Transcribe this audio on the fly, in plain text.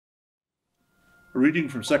A reading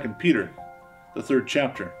from 2 Peter, the 3rd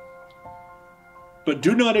chapter. But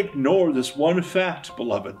do not ignore this one fact,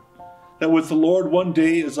 beloved, that with the Lord 1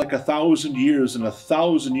 day is like 1,000 years, and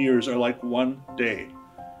 1,000 years are like 1 day.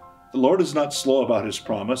 The Lord is not slow about his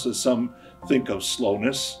promise, as some think of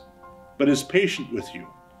slowness, but is patient with you,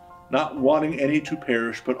 not wanting any to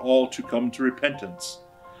perish, but all to come to repentance.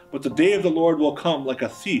 But the day of the Lord will come like a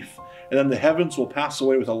thief, and then the heavens will pass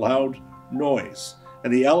away with a loud noise,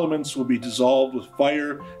 and the elements will be dissolved with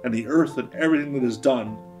fire, and the earth and everything that is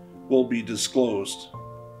done will be disclosed.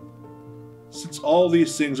 Since all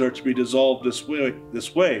these things are to be dissolved this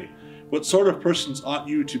way, what sort of persons ought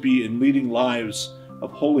you to be in leading lives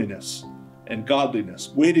of holiness and godliness,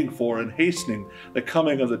 waiting for and hastening the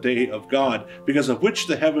coming of the day of God, because of which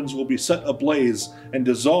the heavens will be set ablaze and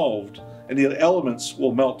dissolved, and the elements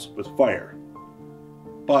will melt with fire?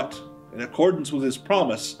 But, in accordance with his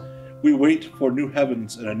promise, we wait for new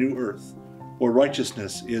heavens and a new earth, where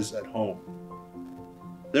righteousness is at home.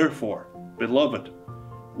 Therefore, beloved,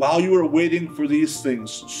 while you are waiting for these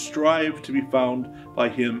things, strive to be found by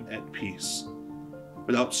him at peace,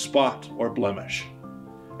 without spot or blemish,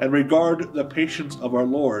 and regard the patience of our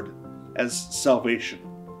Lord as salvation.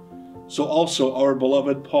 So also our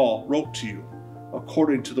beloved Paul wrote to you,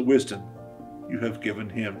 according to the wisdom you have given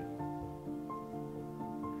him.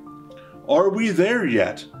 Are we there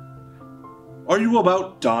yet? Are you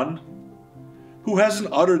about done? Who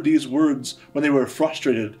hasn't uttered these words when they were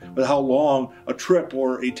frustrated with how long a trip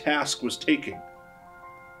or a task was taking?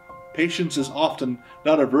 Patience is often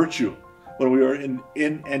not a virtue when we are in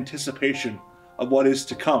anticipation of what is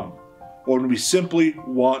to come, or when we simply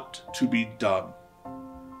want to be done.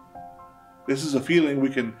 This is a feeling we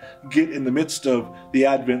can get in the midst of the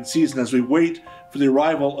Advent season as we wait for the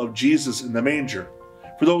arrival of Jesus in the manger,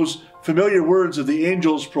 for those familiar words of the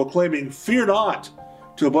angels proclaiming, "Fear not,"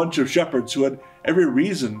 to a bunch of shepherds who had every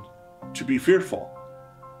reason to be fearful.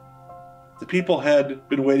 The people had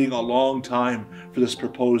been waiting a long time for this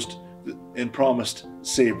proposed and promised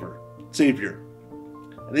Savior.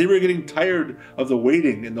 And they were getting tired of the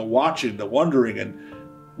waiting and the watching, the wondering, and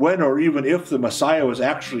when or even if the Messiah was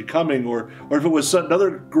actually coming, or if it was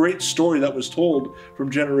another great story that was told from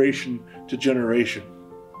generation to generation.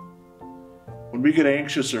 When we get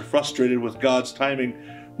anxious or frustrated with God's timing,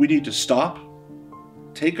 we need to stop,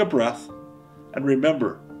 take a breath, and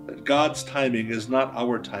remember that God's timing is not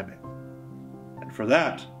our timing. And for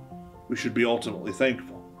that, we should be ultimately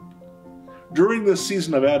thankful. During this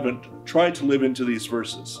season of Advent, try to live into these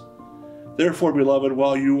verses. Therefore, beloved,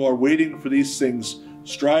 while you are waiting for these things,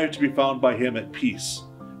 strive to be found by him at peace,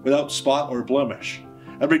 without spot or blemish,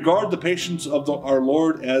 and regard the patience of our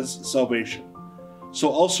Lord as salvation. So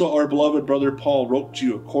also our beloved brother Paul wrote to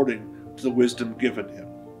you according to the wisdom given him.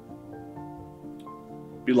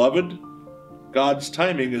 Beloved, God's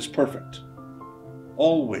timing is perfect,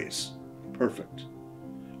 always perfect.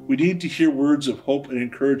 We need to hear words of hope and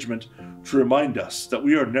encouragement to remind us that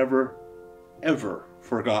we are never, ever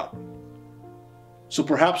forgotten. So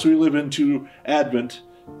perhaps we live into Advent,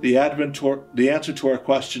 the answer to our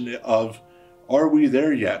question of, are we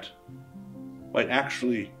there yet, might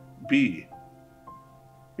actually be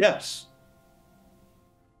yes.